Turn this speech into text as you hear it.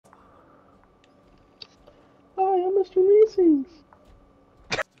Western Racings.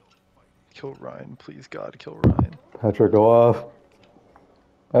 Kill Ryan, please God, kill Ryan. Patrick, go off.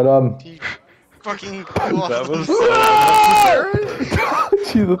 And He fucking flew off That the was so unnecessary.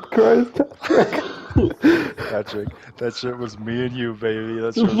 Jesus Christ, Patrick, that shit was me and you, baby.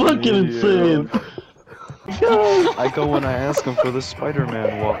 That shit was Fucking me and insane. you. I go when I ask them for the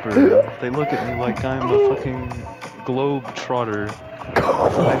Spider-Man Whopper. They look at me like I'm a fucking globe trotter.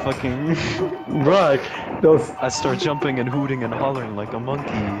 I fucking... Rock. I start jumping and hooting and hollering like a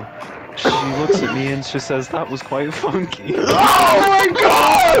monkey. She looks at me and she says, that was quite funky. Oh my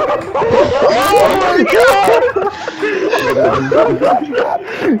God!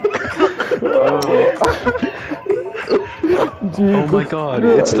 Oh my God,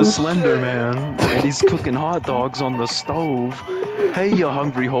 it's the Slender Man, and he's cooking hot dogs on the stove. Hey, you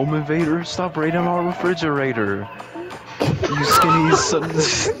hungry home invader, stop raiding our refrigerator. You skinny son...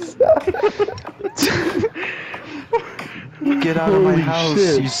 Get out of my Holy house,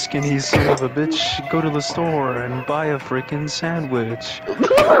 shit. you skinny son of a bitch. Go to the store and buy a frickin' sandwich.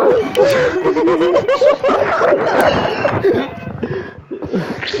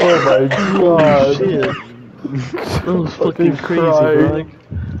 Oh my God! Shit. That was fucking crazy, crying. Brock.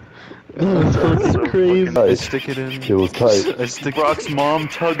 That was fucking crazy. I stick it in. It was tight. I stick Brock's mom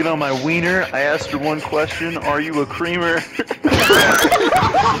tugging on my wiener. I asked her one question: are you a creamer?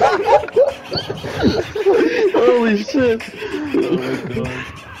 Holy shit. Oh my God.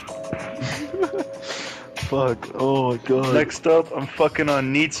 Fuck. Oh my God. Next up, I'm fucking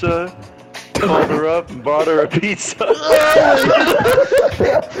on Nitsa. Called her up and bought her a pizza.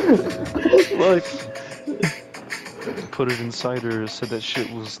 Fuck. Put it inside her, said that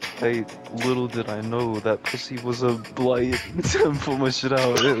shit was tight. Little did I know that pussy was a blight. Pull my shit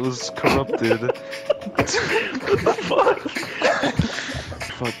out, it was corrupted. What the fuck?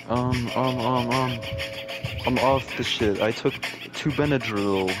 Fuck, I'm off the shit. I took 2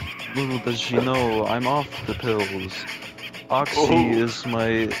 Benadryl. Little does she know, I'm off the pills. Oxy is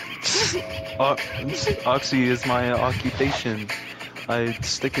my... Oxy is my occupation. I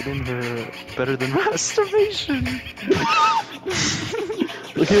stick it in her better than masturbation.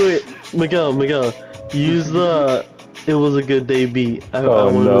 Okay, wait. Miguel. Use the "It was a good day" beat. I Oh,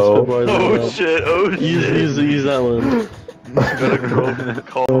 wanted no. to spit bars on Oh that. shit, oh shit. Use that one.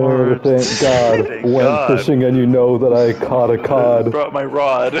 Call Oh, thank God. Thank Went God. fishing and you know that I caught a cod. Brought my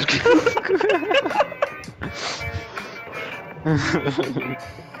rod.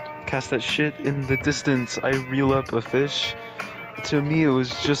 Cast that shit in the distance, I reel up a fish. To me it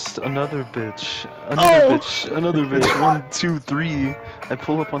was just another bitch. Another bitch, 1, 2, 3. I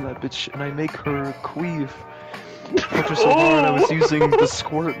pull up on that bitch and I make her queef. Fucked her so hard I was using the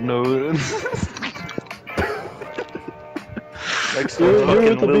squirt node. Next to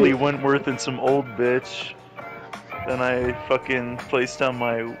fucking Lily Wentworth and some old bitch. Then I fucking placed down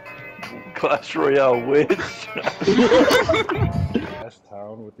my Clash Royale witch. Ass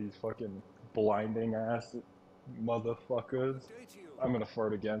town with these fucking blinding ass motherfuckers. I'm gonna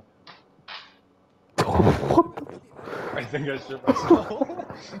fart again. I think I shit myself.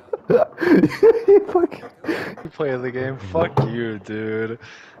 You play the game? Fuck you, dude.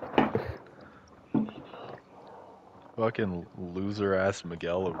 Fucking loser ass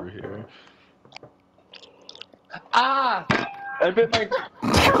Miguel over here. Ah! I bit my.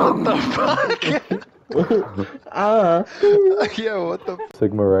 What the fuck? Yeah, what the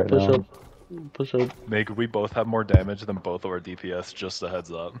Sigma right now. Push up. Meg, we both have more damage than both of our DPS, just a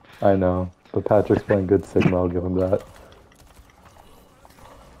heads up. I know, but Patrick's playing good Sigma, I'll give him that.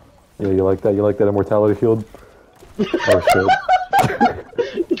 Yeah, you like that? You like that immortality field? Oh shit.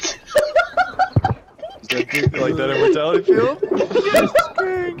 You like that immortality field?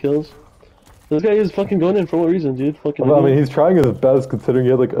 Kills. This guy is fucking going in for what reason, dude? Fucking. I mean, he's trying his best considering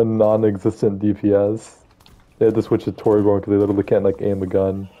he had like a non-existent DPS. They had to switch to Torbjorn because they literally can't like aim a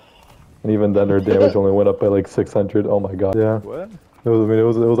gun. And even then, her damage only went up by like 600. Oh my god. Yeah. What? It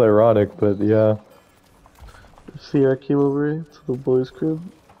was ironic, but yeah. Sierra came over to the boys' crib.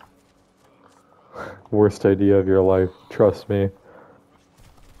 Worst idea of your life. Trust me.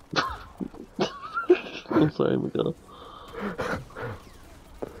 I'm sorry, Miguel.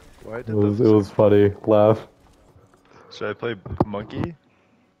 Why did It was funny. Laugh. Should I play monkey?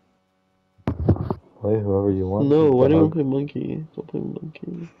 Play whoever you want. No, why do you want to play monkey? Don't play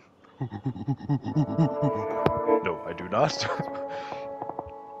monkey. No, I do not.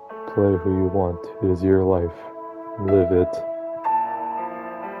 Play who you want. It is your life. Live it.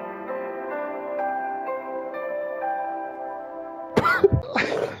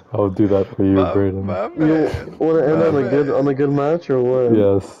 I'll do that for you, Brayden. You want to end on a good match or what?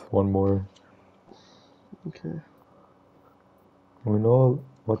 Yes, one more. Okay. When all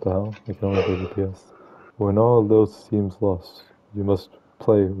what the hell? I can only play DPS. When all those seems lost, you must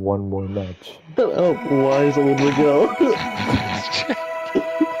play one more match. Shut up, wise old Miguel.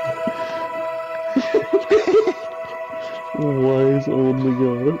 Wise old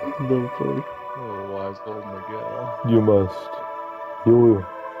Miguel. The fuck? Oh, wise old Miguel. You must heal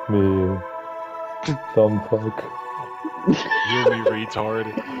me, dumb fuck. Heal me, retard.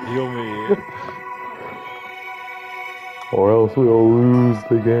 Heal me. Or else we'll lose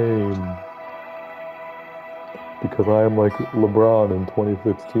the game. Because I am like LeBron in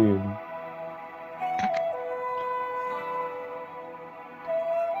 2016.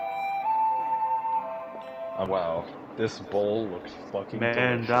 Wow, this bowl looks fucking Man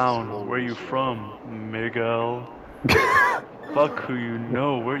delicious. down, Holy where you shit. from, Miguel? Fuck who you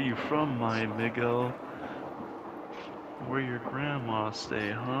know, where you from, my Miguel? Where your grandma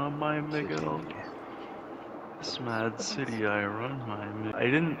stay, huh, my Miguel? This mad city I run, my Miguel. I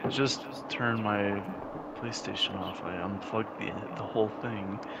didn't just turn my PlayStation off, I unplugged the whole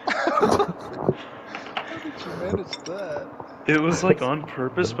thing. How did you manage that? It was like on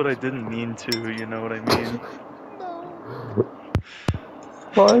purpose, but I didn't mean to, you know what I mean?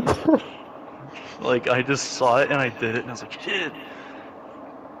 What? Like, I just saw it and I did it, and I was like, shit!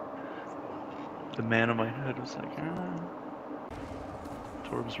 The man in my head was like,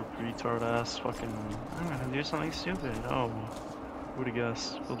 Torb's retard ass fucking, I'm gonna do something stupid. Oh, who'da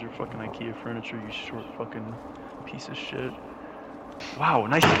guessed? Build your fucking IKEA furniture, you short fucking piece of shit. Wow,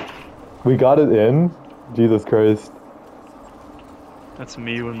 nice! We got it in? Jesus Christ. That's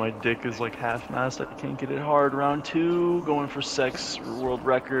me when my dick is like half-mast, I can't get it hard. Round 2, going for sex world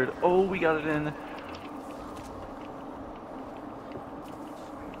record. Oh, we got it in.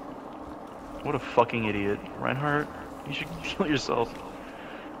 What a fucking idiot. Reinhardt, you should kill yourself.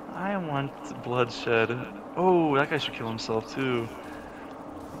 I want bloodshed. Oh, that guy should kill himself too.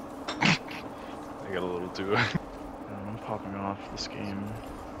 I got a little too. I'm popping off this game.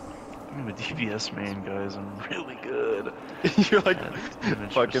 I'm a DPS main, guys. I'm really good. You're like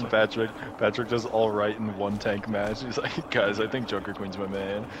Damage fucking per Patrick. Patrick does all right in one tank match. He's like, guys, I think Junker Queen's my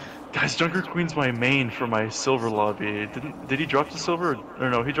man. Guys, Junker Queen's my main for my silver lobby. Did he drop the silver? Or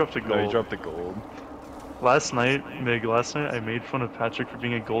no, he dropped the gold. No, he dropped the gold. Last night I made fun of Patrick for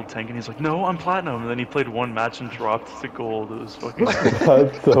being a gold tank, and he's like, no, I'm platinum. And then he played one match and dropped to gold. It was fucking.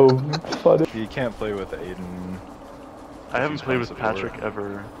 That's so funny. You can't play with Aiden. I haven't played with Responsible. Patrick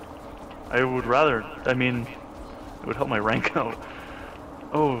ever. I would rather. I mean, it would help my rank out.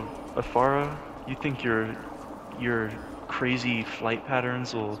 Oh, Afara, you think your crazy flight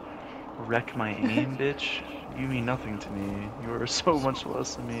patterns will wreck my aim, bitch? You mean nothing to me. You are so much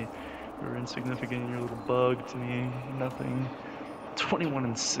less than me. You're insignificant. You're a little bug to me. Nothing. 21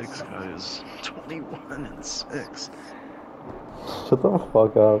 and 6, guys. 21 and 6. Shut the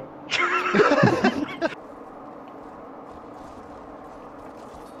fuck up.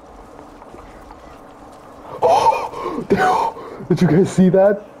 Did you guys see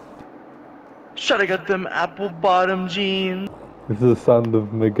that? Shut! I got them apple bottom jeans. This is the sound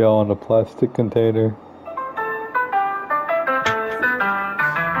of Miguel in a plastic container.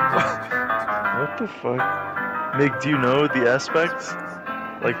 What the fuck? Mig, do you know the aspects?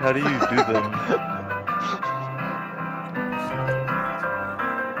 Like, how do you do them?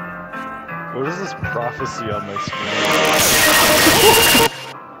 What is this prophecy on my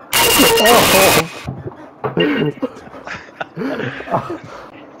I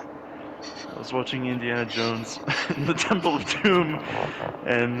was watching Indiana Jones in the Temple of Doom,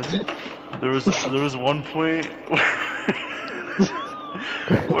 and there was one point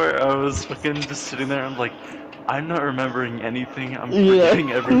where I was fucking just sitting there. I'm like, I'm not remembering anything. I'm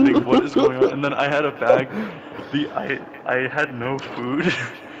forgetting everything. What is going on? And then I had a bag. I had no food.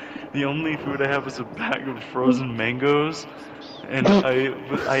 The only food I had was a bag of frozen mangoes, and I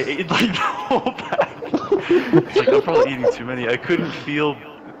ate like the whole bag. It's like I'm probably eating too many. I couldn't feel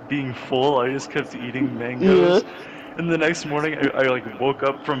being full. I just kept eating mangoes. And the next morning, I like woke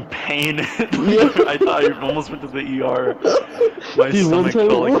up from pain. I thought I almost went to the ER. My stomach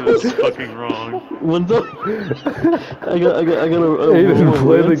felt like it was fucking wrong. One time, I got a Aiden, roll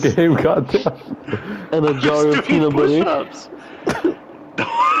play of the Ritz game, goddamn. and a jar of peanut butter. Push-ups.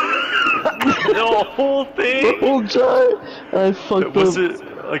 The whole thing. The whole jar. I fucked Was up.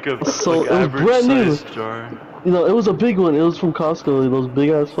 it like a So, like it was average brand new. sized jar? You know, it was a big one. It was from Costco. Those big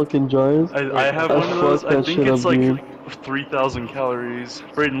ass fucking jars. I have I one of those. fucked I that think shit it's up, like dude. 3,000 calories.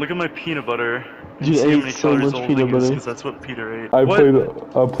 Brayden, look at my peanut butter. And You see how ate many so calories much the whole peanut thing is, butter. 'cause that's what Peter ate. I What?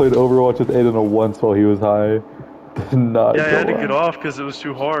 played Overwatch with Aiden once while he was high. Did not Yeah, I go had to well. get off because it was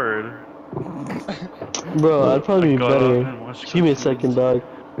too hard. Bro, I'd probably I be got up better. and watched Just give me a cartoons. second, dog.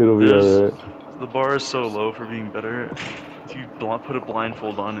 It'll be alright. The bar is so low for being better. If you put a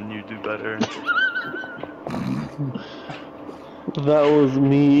blindfold on and you do better. That was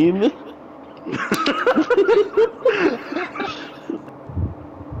mean.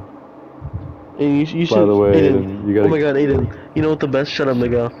 And you should. By the way, Aiden. Aiden, you gotta. Oh my God, Aiden. You know what the best? Shut up,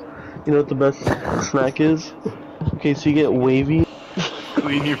 nigga. You know what the best snack is? Okay, so you get wavy.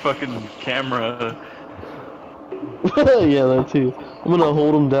 Clean your fucking camera. Yeah, that too. I'm gonna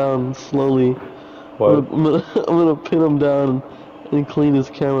hold him down slowly. What? I'm gonna pin him down and clean his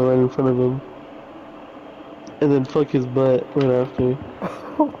camera right in front of him. And then fuck his butt right after.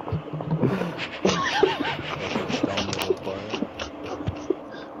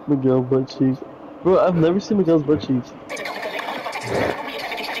 Miguel butt cheeks. Bro, I've never seen Miguel's butt cheeks.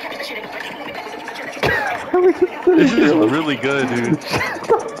 This is really good, dude.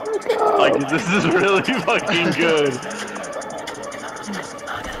 Like, this is really fucking good.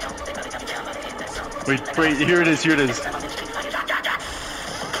 Wait, here it is.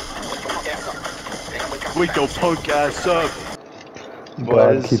 Wake your punk ass up.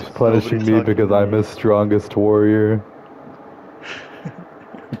 God keeps punishing me because I'm his strongest warrior.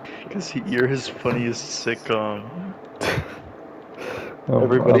 Because you're his funniest sitcom.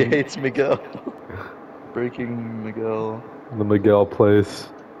 Everybody hates Miguel. Breaking Miguel. The Miguel place.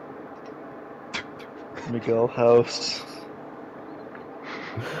 Miguel house.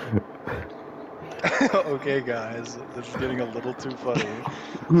 Okay, guys, this is getting a little too funny.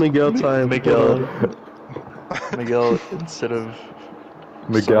 Miguel time. Miguel. Miguel instead of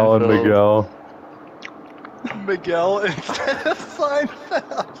Miguel and Seinfeld. Miguel. Miguel instead of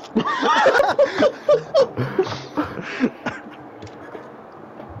Seinfeld.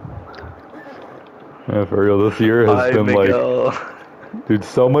 Yeah, for real, this year has Hi, been Miguel. like, dude,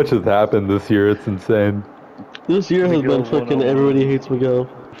 so much has happened this year, it's insane. This year has Miguel been fucking 101. everybody hates Miguel.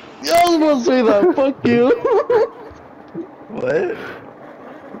 Yeah, I was about to say that. Fuck you. What?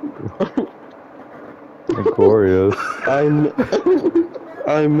 Glorious. I'm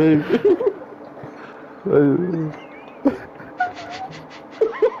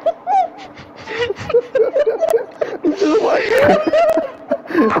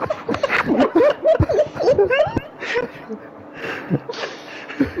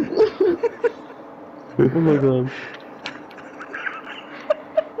Oh my God.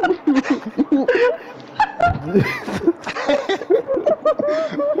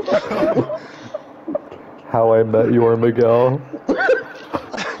 How I Met Your Miguel.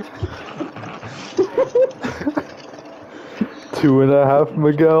 Two and a half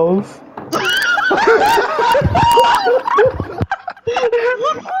Miguels.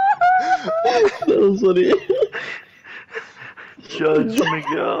 That was funny. Judge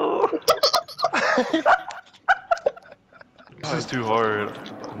Miguel. This is too hard.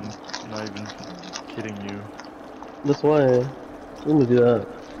 I'm not even kidding you. That's why I'm gonna do that.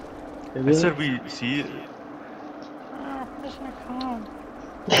 Can I do said that? we see it.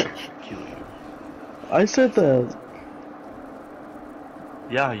 Kill you. I said that.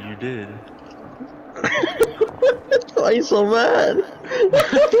 Yeah, you did. Why are you so mad?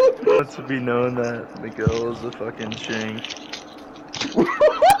 Want to be known that Miguel is a fucking shank.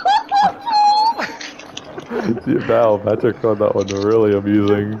 Val, Patrick found that one really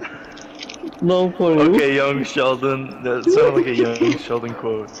amusing. No point. Okay, young Sheldon. That sounded like a young Sheldon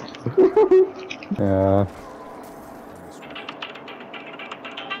quote. Yeah.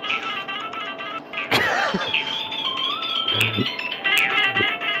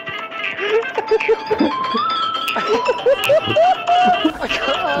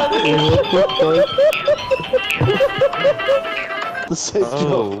 The same joke.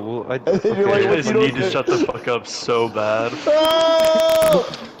 Oh, well, you're like, You what guys you need don't to shut the fuck up so bad.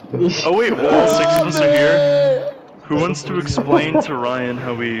 Oh! Oh wait, well, all six of us are here. Who wants to explain to Ryan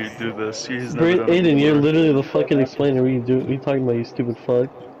how we do this? He's never done it Aiden, you're before. literally the fucking explainer. What are you talking about, you stupid fuck?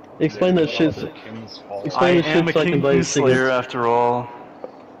 Explain that shit. I Explain the am a shit so I can buy you King Slayer tickets. after all.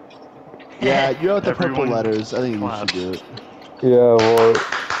 Yeah, you have the purple Everyone letters. I think you claps. should do it. Yeah, well,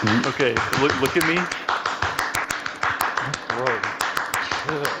 Okay, look at me.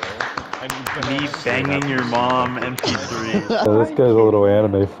 Me banging your mom MP3. yeah, this guy's a little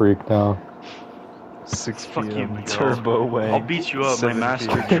anime freak now. 6 Fuck you, p.m. Miguel. Turbo Wang. I'll beat you up. My 7 master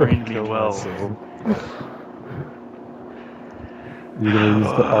p.m. trained me Kill well. myself. You're gonna use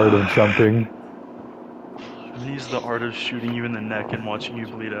the art of jumping. Use the art of shooting you in the neck and watching you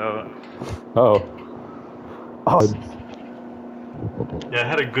bleed out. Oh. Oh, Yeah, I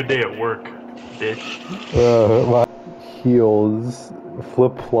had a good day at work, bitch. my heels.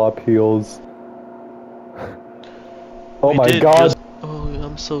 Flip-flop heels. Oh We my did god. just- Oh,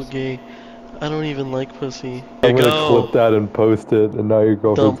 I'm so gay. I don't even like pussy. I'm gonna Go. clip that and post it, and now your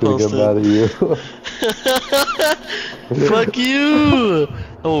girlfriend's Don't gonna get post mad at you. Fuck you!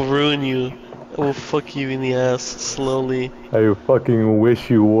 I will ruin you. I will fuck you in the ass slowly. I fucking wish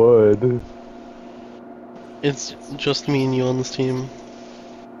you would. It's just me and you on this team.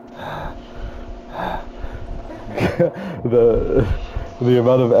 the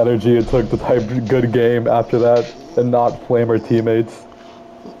amount of energy it took to type good game after that and not flame our teammates.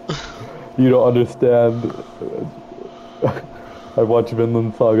 You don't understand. I watched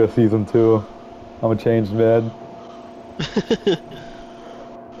Vinland Saga season 2. I'm a changed man.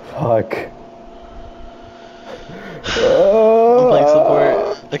 Fuck. I'm playing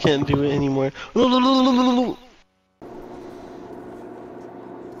support. I can't do it anymore.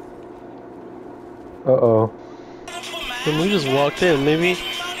 Uh-oh. And we just walked in. Maybe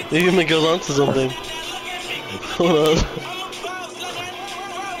it goes on to something. Hold on.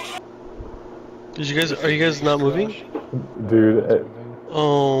 Are you guys not moving? Dude,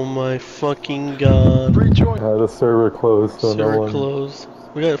 Oh my fucking god. the server closed, so no Server one... closed.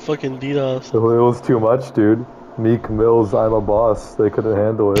 We got fucking DDoS. It was too much, dude. Meek Mill's I'm a Boss. They couldn't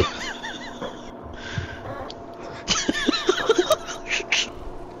handle it.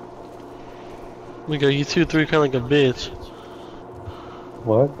 We got you 2-3 kinda like a bitch.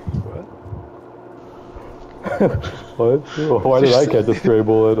 What? What? Why did I catch a stray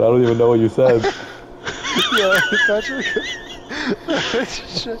bullet? I don't even know what you said. Yeah, Patrick.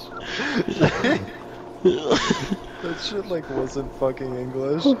 That shit like wasn't fucking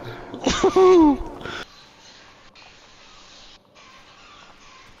English.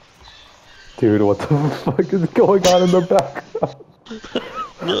 Dude, what the fuck is going on in the background?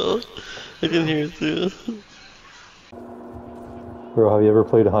 No, I can hear it too. Bro, have you ever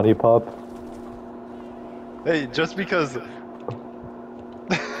played Honey Pop? Hey, just because.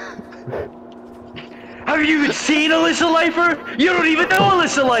 Have you even seen Alyssa Leifer? You don't even know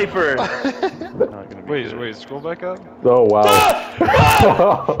Alyssa Leifer! Wait, scroll back up. Oh wow.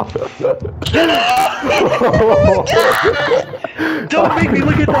 Don't make me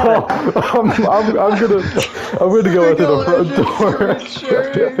look at that! I'm gonna go out to the front door.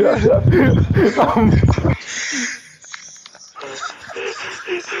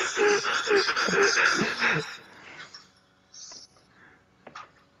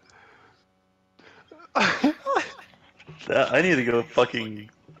 I need to go fucking...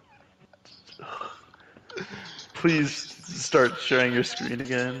 Please start sharing your screen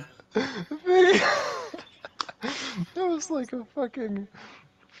again. That was like a fucking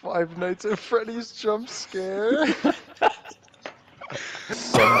Five Nights at Freddy's jump scare.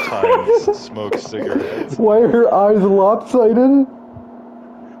 Sometimes smoke cigarettes. Why are her eyes lopsided?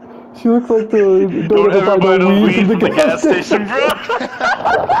 She looks like the Don't ever buy no weed weed from from the gas station, bro!